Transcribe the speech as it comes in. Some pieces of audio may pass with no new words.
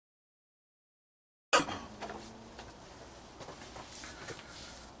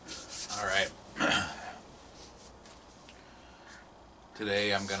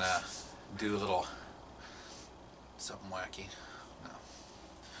Today I'm gonna do a little something wacky.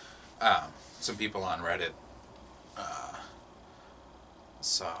 No. Some people on Reddit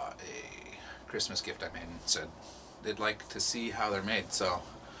saw a Christmas gift I made and said they'd like to see how they're made. So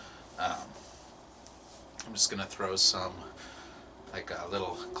I'm just gonna throw some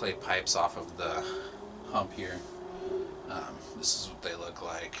little clay pipes off of the hump here. This is what they look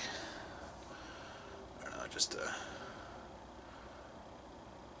like. I don't know, just a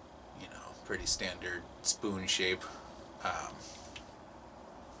pretty standard spoon shape. But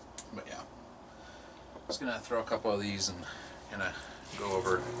yeah, just gonna throw a couple of these and gonna go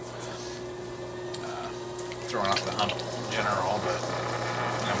over throwing off the hump in general, but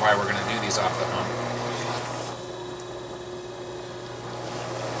why we're gonna do these off the hump.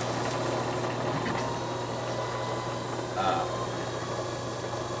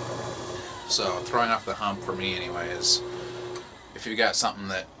 So throwing off the hump for me anyway is if you've got something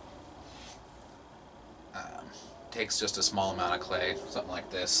that takes just a small amount of clay, something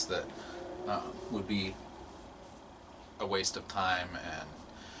like this, that would be a waste of time and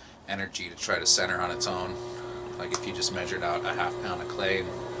energy to try to center on its own. Like if you just measured out a ½ pound of clay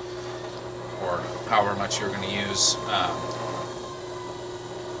or however much you were going to use,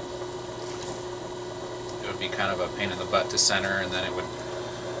 it would be kind of a pain in the butt to center, and then it would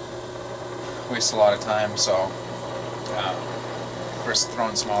waste a lot of time. So for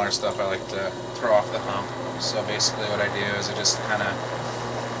throwing smaller stuff, I like to throw off the hump. So basically what I do is I just kind of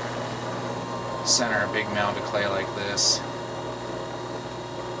center a big mound of clay like this.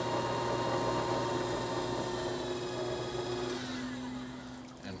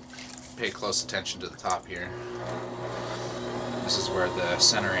 And pay close attention to the top here. This is where the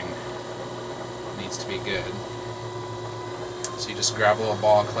centering needs to be good. So you just grab a little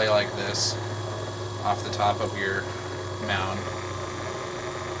ball of clay like this off the top of your mound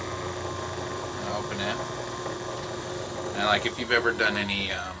and open it. And like if you've ever done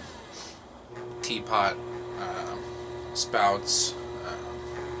any teapot spouts,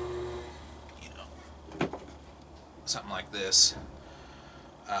 something like this,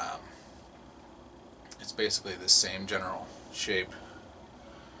 it's basically the same general shape.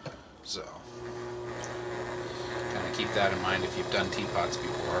 So kind of keep that in mind if you've done teapots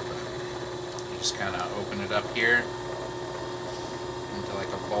before. But you just kind of open it up here into like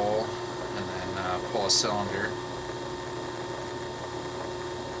a bowl, and then pull a cylinder.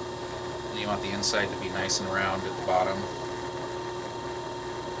 You want the inside to be nice and round at the bottom.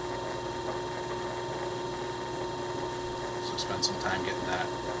 So spend some time getting that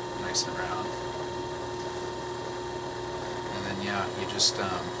nice and round. And then yeah, you just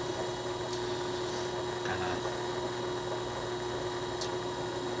kind of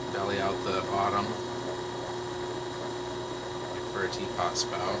belly out the bottom like for a teapot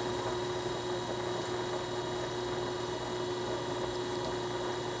spout.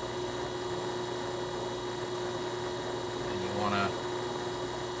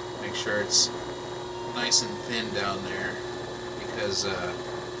 Make sure it's nice and thin down there, because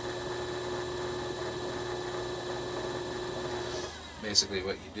basically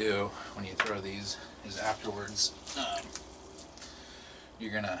what you do when you throw these is afterwards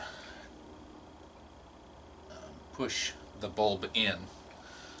you're gonna push the bulb in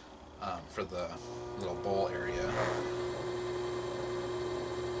for the little bowl area,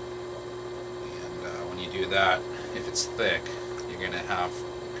 and when you do that, if it's thick, you're going to have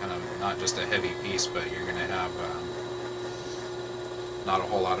kind of not just a heavy piece, but you're going to have not a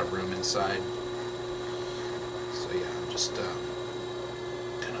whole lot of room inside. So yeah, just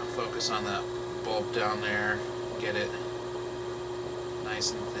kind of focus on that bulb down there, get it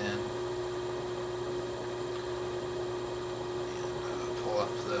nice and thin, and pull up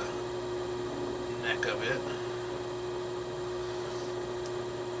the neck of it.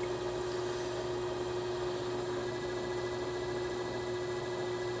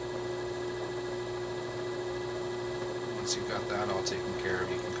 Once you've got that all taken care of,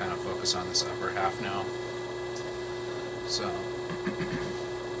 you can kind of focus on this upper half now. So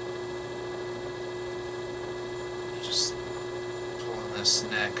just pulling this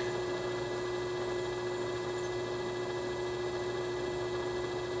neck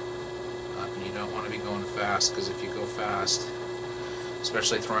up, and you don't want to be going fast, because if you go fast,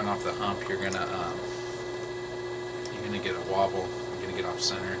 especially throwing off the hump, you're gonna get a wobble. You're gonna get off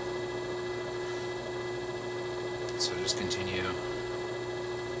center. So just continue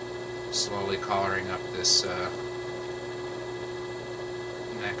slowly collaring up this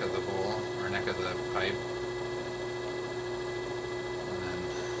neck of the bowl, or neck of the pipe. And then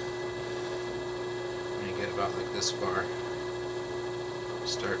when you get about like this far,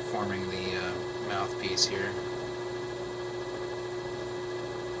 start forming the mouthpiece here.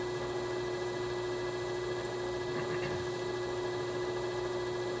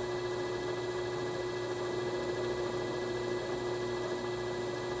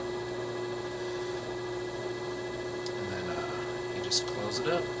 And then you just close it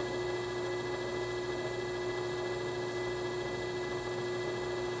up.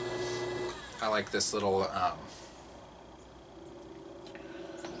 I like this little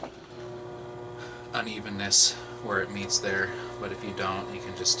unevenness where it meets there, but if you don't, you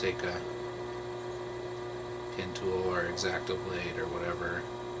can just take a pin tool or X-Acto blade or whatever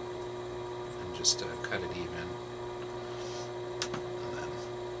and just cut it even, and then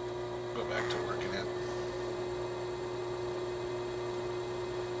go back to working it.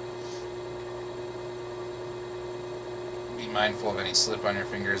 Be mindful of any slip on your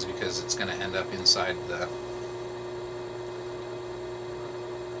fingers because it's going to end up inside the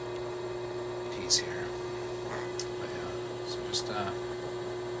piece here. But yeah, so just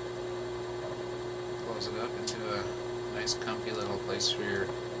close it up into a nice comfy little place for your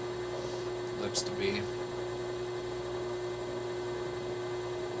lips to be.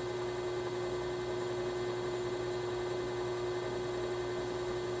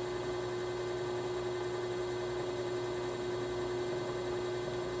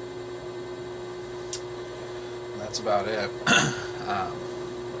 That's about it.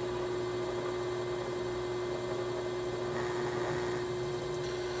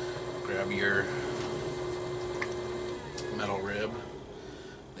 Grab your metal rib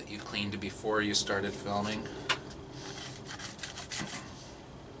that you cleaned before you started filming.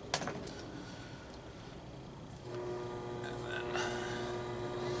 And then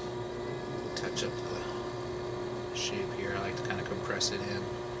touch up the shape here. I like to kind of compress it in.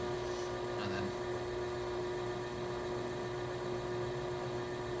 And then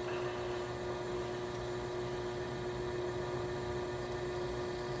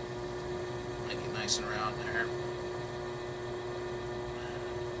nice and round there.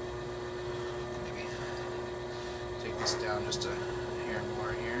 Maybe take this down just a hair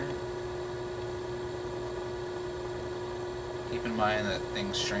more here. Keep in mind that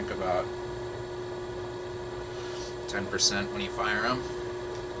things shrink about 10% when you fire them.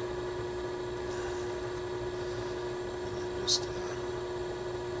 And then just you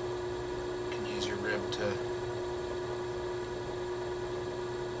can use your rib to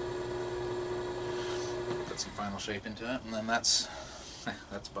put some final shape into it, and then that's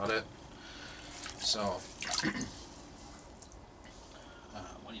about it. So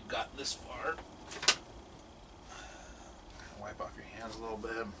when you've got this far, wipe off your hands a little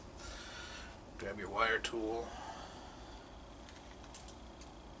bit, grab your wire tool,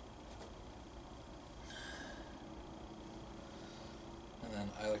 and then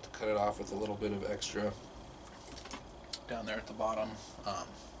I like to cut it off with a little bit of extra down there at the bottom,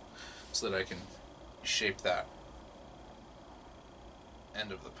 so that I can shape that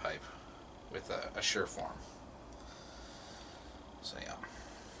end of the pipe with a sure form. So yeah,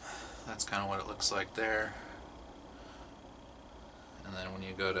 that's kind of what it looks like there. And then when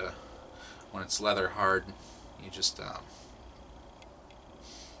you go to, when it's leather hard, you just kind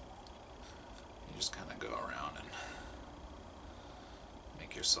of go around and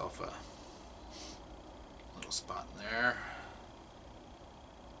make yourself a little spot in there.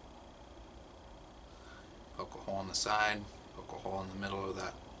 Poke a hole in the side, poke a hole in the middle of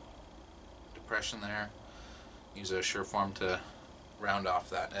that depression there. Use a sure form to round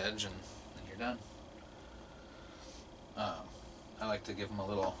off that edge, and then you're done. I like to give them a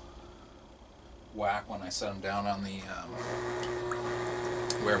little whack when I set them down on the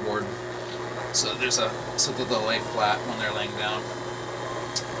wear board, so that they'll lay flat when they're laying down.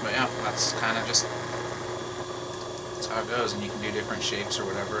 But yeah, that's kind of just, that's how it goes, and you can do different shapes or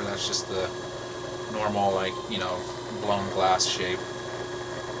whatever. That's just the normal, like, you know, blown glass shape.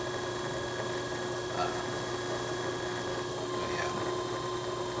 But yeah.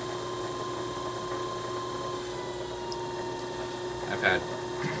 I've had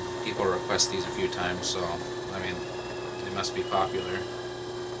people request these a few times, so I mean, they must be popular.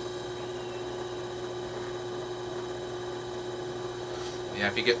 Yeah,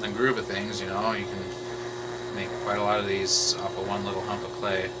 if you get in the groove of things, you know, you can make quite a lot of these off of one little hump of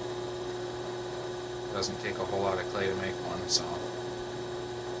clay. It doesn't take a whole lot of clay to make one, so.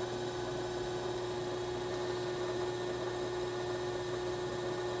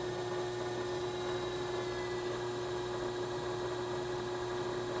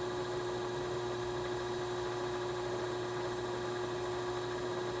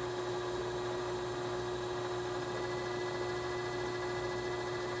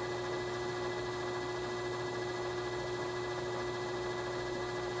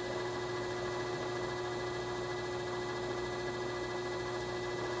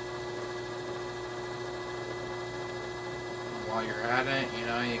 while you're at it, you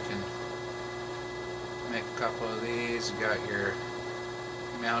know, you can make a couple of these. You got your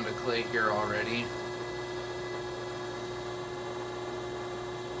mound of clay here already.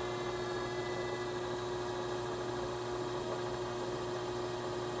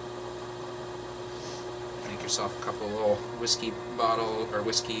 Make yourself a couple little whiskey bottle or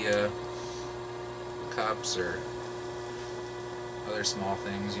whiskey cups or other small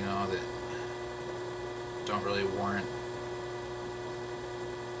things, you know, that don't really warrant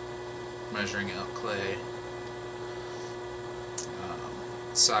measuring out clay.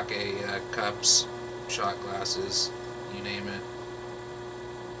 Sake cups, shot glasses, you name it.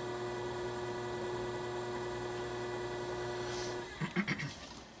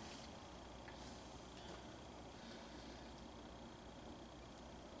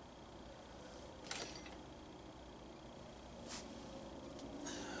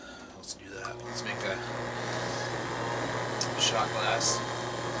 Let's do that. Let's make a shot glass.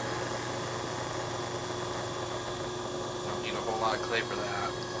 Don't need a whole lot of clay for that.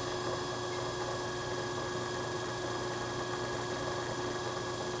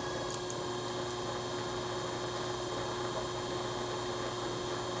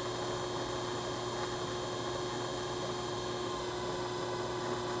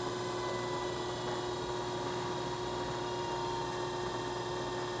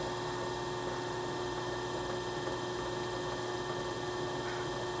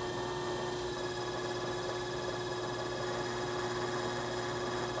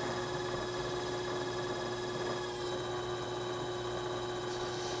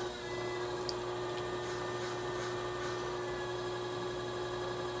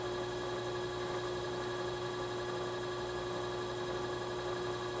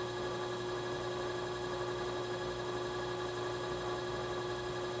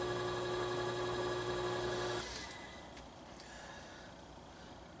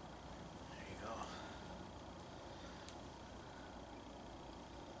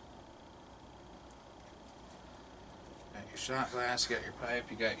 Your shot glass, you got your pipe,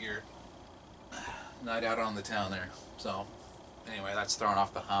 you got your night out on the town there. So anyway, that's throwing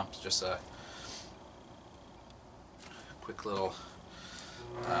off the humps. Just a quick little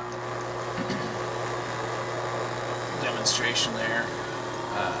demonstration there.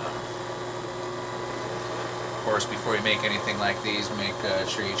 Of course, before you make anything like these, make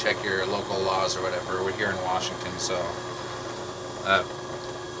sure you check your local laws or whatever. We're here in Washington, so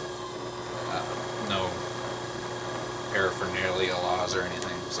no paraphernalia laws or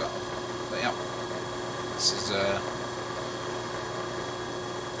anything. So, but yeah, this is a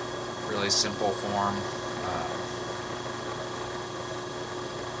really simple form.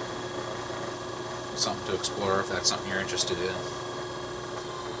 Something to explore if that's something you're interested in.